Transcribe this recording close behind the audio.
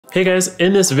Hey guys,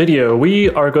 in this video, we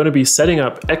are going to be setting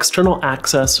up external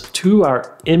access to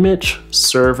our Immich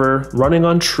server running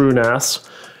on TrueNAS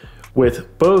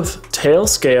with both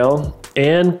Tailscale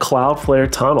and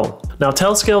CloudFlare Tunnel. Now,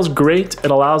 Tailscale is great.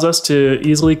 It allows us to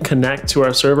easily connect to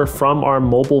our server from our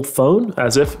mobile phone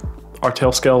as if our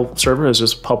Tailscale server is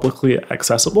just publicly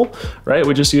accessible, right?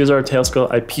 We just use our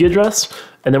Tailscale IP address,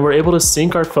 and then we're able to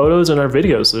sync our photos and our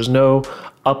videos. There's no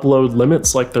upload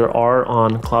limits like there are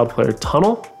on CloudFlare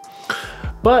Tunnel.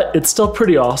 But it's still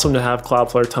pretty awesome to have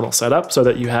CloudFlare Tunnel set up so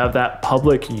that you have that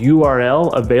public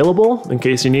URL available in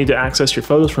case you need to access your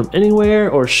photos from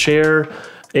anywhere or share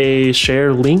a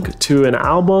share link to an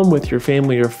album with your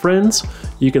family or friends.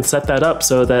 You can set that up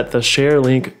so that the share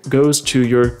link goes to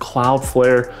your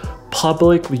Cloudflare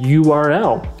public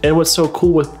URL. And what's so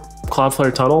cool with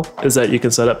CloudFlare Tunnel is that you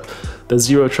can set up the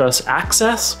zero trust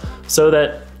access so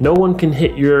that no one can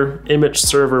hit your Immich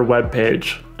server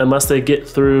webpage unless they get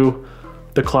through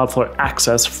the Cloudflare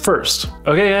access first.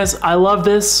 Okay guys, I love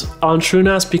this on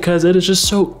TrueNAS because it is just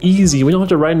so easy. We don't have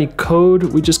to write any code.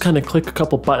 We just kind of click a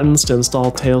couple buttons to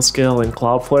install Tailscale and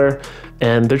CloudFlare,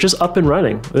 and they're just up and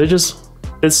running.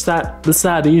 It's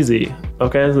that easy,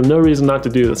 okay? There's no reason not to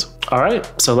do this. All right,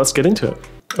 so let's get into it.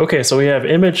 Okay, so we have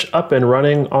Immich up and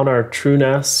running on our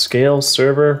TrueNAS scale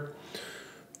server.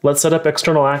 Let's set up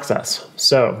external access.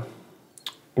 So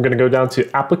we're gonna go down to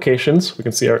applications. We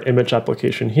can see our Immich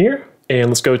application here. And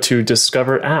let's go to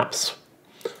Discover Apps.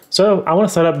 So I want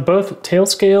to set up both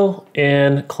Tailscale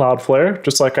and CloudFlare,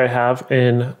 just like I have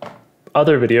in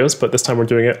other videos, but this time we're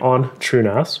doing it on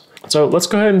TrueNAS. So let's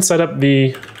go ahead and set up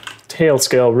the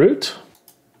Tailscale root.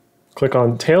 Click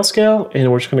on Tailscale, and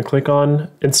we're just going to click on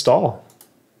Install.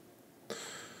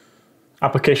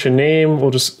 Application name,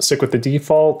 we'll just stick with the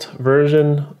default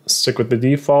version, stick with the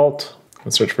default.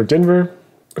 Let's search for Denver.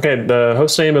 Okay, the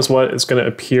host name is what is going to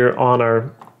appear on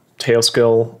our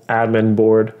Tailscale admin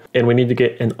board, and we need to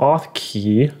get an auth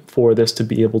key for this to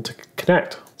be able to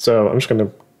connect. So I'm just going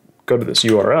to go to this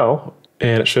URL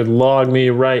and it should log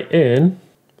me right in.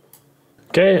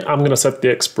 Okay, I'm going to set the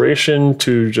expiration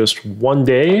to just 1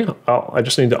 day. I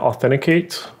just need to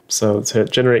authenticate. So let's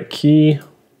hit generate key.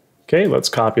 Okay, let's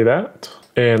copy that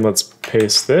and let's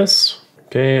paste this.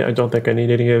 Okay, I don't think I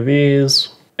need any of these,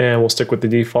 and we'll stick with the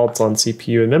defaults on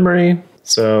CPU and memory.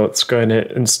 So let's go ahead and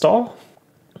hit install.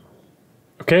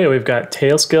 Okay, we've got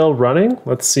Tailscale running.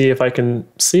 Let's see if I can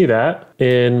see that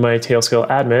in my Tailscale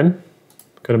admin.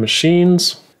 Go to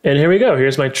machines, and here we go.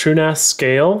 Here's my TrueNAS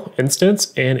scale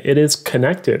instance, and it is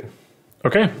connected.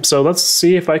 Okay, so let's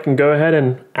see if I can go ahead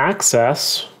and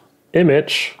access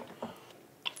Immich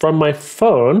from my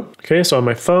phone. Okay, so on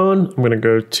my phone, I'm gonna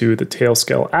go to the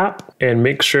Tailscale app and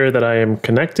make sure that I am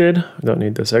connected. I don't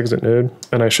need this exit node.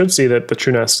 And I should see that the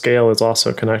TrueNAS scale is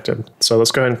also connected. So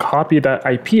let's go ahead and copy that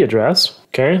IP address.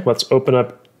 Okay, let's open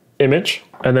up Immich.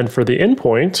 And then for the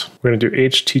endpoint, we're gonna do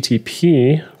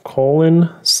HTTP://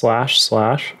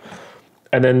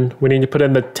 and then we need to put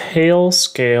in the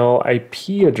Tailscale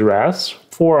IP address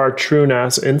for our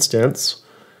TrueNAS instance.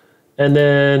 And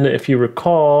then if you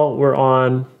recall, we're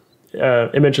on,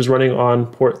 Immich is running on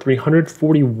port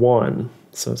 341.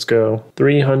 So let's go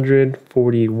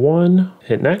 341,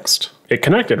 hit next. It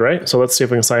connected, right? So let's see if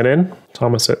we can sign in.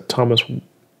 Thomas at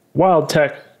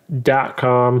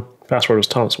thomaswildtech.com. Password is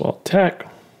thomaswildtech.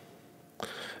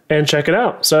 And check it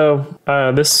out. So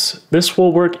this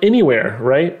will work anywhere,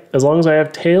 right? As long as I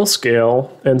have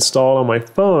Tailscale installed on my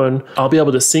phone, I'll be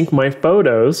able to sync my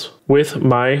photos with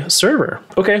my server.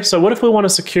 Okay, so what if we want to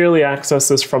securely access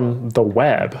this from the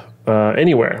web,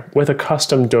 anywhere, with a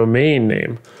custom domain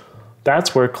name?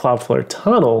 That's where Cloudflare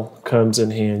Tunnel comes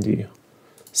in handy.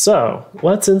 So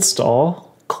let's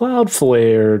install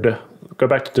Cloudflared. Go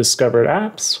back to Discovered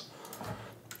Apps,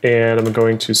 and I'm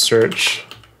going to search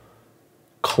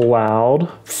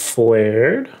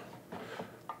Cloudflared,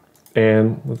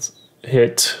 and let's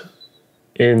hit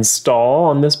install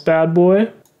on this bad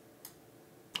boy.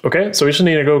 Okay, so we just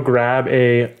need to go grab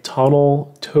a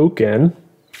tunnel token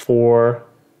for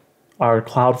our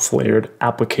Cloudflared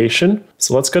application.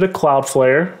 So let's go to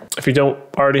Cloudflare. If you don't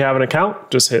already have an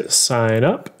account, just hit sign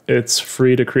up. It's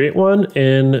free to create one,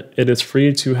 and it is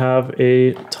free to have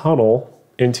a tunnel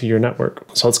into your network.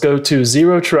 So let's go to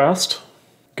Zero Trust,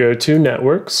 go to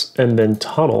Networks, and then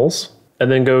Tunnels,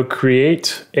 and then go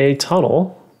create a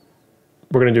tunnel.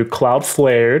 We're gonna do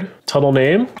Cloudflared. Tunnel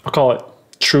name, I'll call it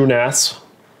TrueNAS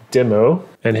Demo,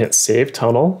 and hit Save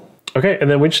Tunnel. Okay, and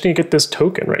then we just need to get this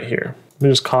token right here. Let me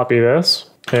just copy this,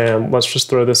 and let's just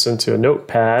throw this into a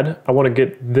notepad. I wanna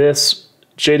get this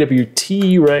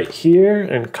JWT right here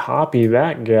and copy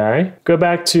that guy. Go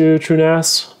back to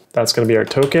TrueNAS, That's going to be our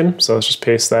token. So let's just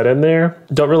paste that in there.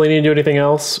 Don't really need to do anything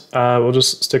else. We'll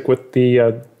just stick with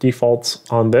the defaults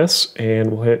on this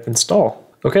and we'll hit install.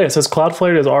 Okay, it says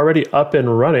Cloudflare is already up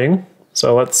and running.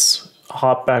 So let's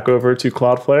hop back over to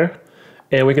Cloudflare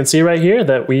and we can see right here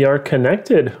that we are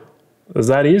connected. It's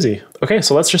that easy. Okay,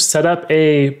 so let's just set up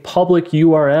a public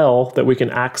URL that we can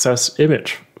access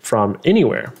Immich from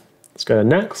anywhere. Let's go to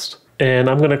next. And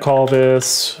I'm gonna call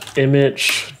this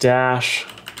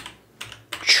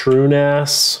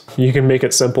Immich-TrueNAS. You can make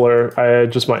it simpler. I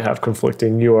just might have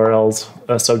conflicting URLs,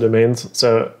 subdomains.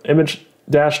 So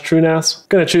Immich-TrueNAS.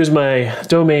 Gonna choose my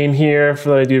domain here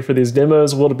for that I do for these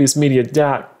demos,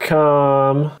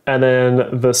 wildebeestmedia.com. And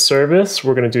then the service,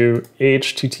 we're gonna do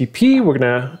HTTP. We're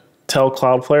gonna tell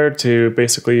Cloudflare to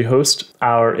basically host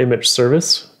our Immich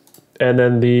service. And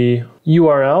then the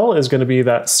URL is gonna be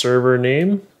that server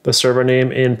name, the server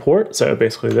name in port. So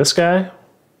basically this guy.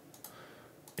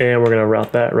 And we're gonna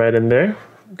route that right in there.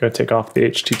 I'm gonna take off the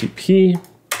HTTP.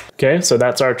 Okay, so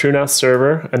that's our TrueNAS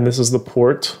server, and this is the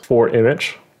port for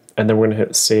Immich. And then we're gonna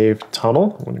hit Save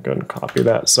Tunnel. I'm gonna go ahead and copy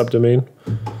that subdomain.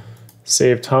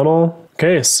 Save Tunnel.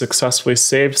 Okay, successfully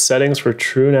saved settings for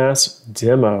TrueNAS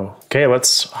demo. Okay,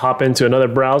 let's hop into another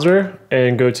browser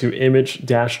and go to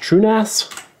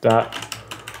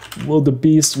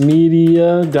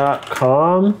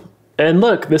image-TrueNAS.wildebeestmedia.com. And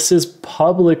look, this is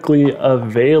publicly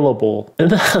available. And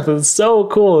that's so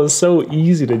cool. It's so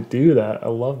easy to do that. I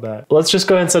love that. Let's just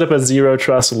go ahead and set up a zero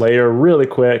trust layer really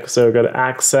quick. So go to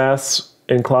Access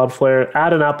in Cloudflare,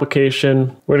 add an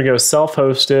application. We're gonna go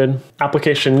self-hosted.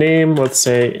 Application name, let's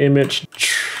say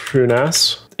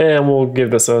Immich-TrueNAS. And we'll give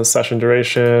this a session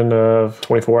duration of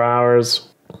 24 hours.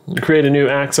 Create a new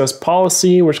access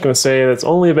policy. We're just gonna say that's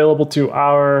only available to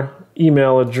our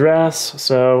email address.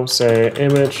 So say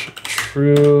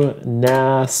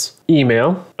Immich-TrueNAS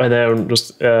email, and then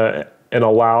just an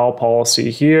allow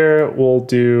policy here. We'll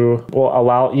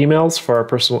allow emails for our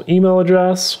personal email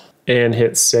address and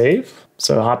hit save.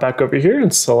 So hop back over here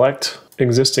and select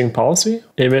existing policy,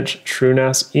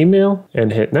 Immich-TrueNAS email,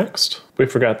 and hit next. We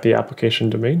forgot the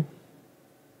application domain.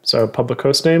 So public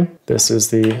host name, this is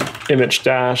the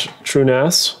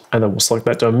Immich-TrueNAS, and then we'll select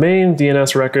that domain.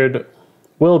 DNS record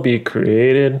will be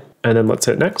created, and then let's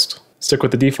hit next. Stick with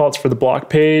the defaults for the block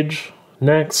page,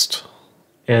 next,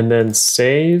 and then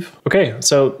save. Okay,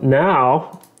 so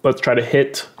now let's try to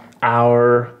hit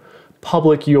our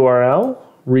public URL,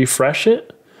 refresh it,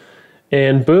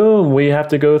 and boom, we have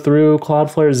to go through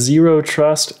Cloudflare's zero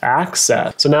trust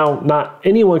access. So now not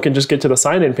anyone can just get to the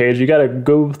sign-in page. You gotta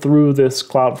go through this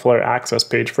Cloudflare access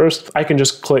page first. I can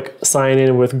just click sign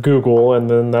in with Google and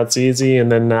then that's easy.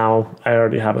 And then now I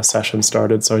already have a session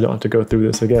started, so I don't have to go through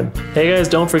this again. Hey guys,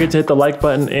 don't forget to hit the like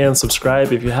button and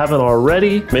subscribe if you haven't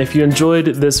already. If you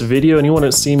enjoyed this video and you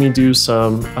wanna see me do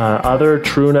some other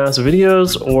TrueNAS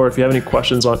videos, or if you have any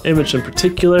questions on Immich in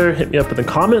particular, hit me up in the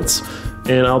comments,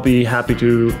 and I'll be happy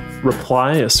to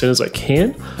reply as soon as I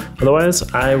can. Otherwise,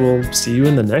 I will see you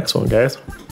in the next one, guys.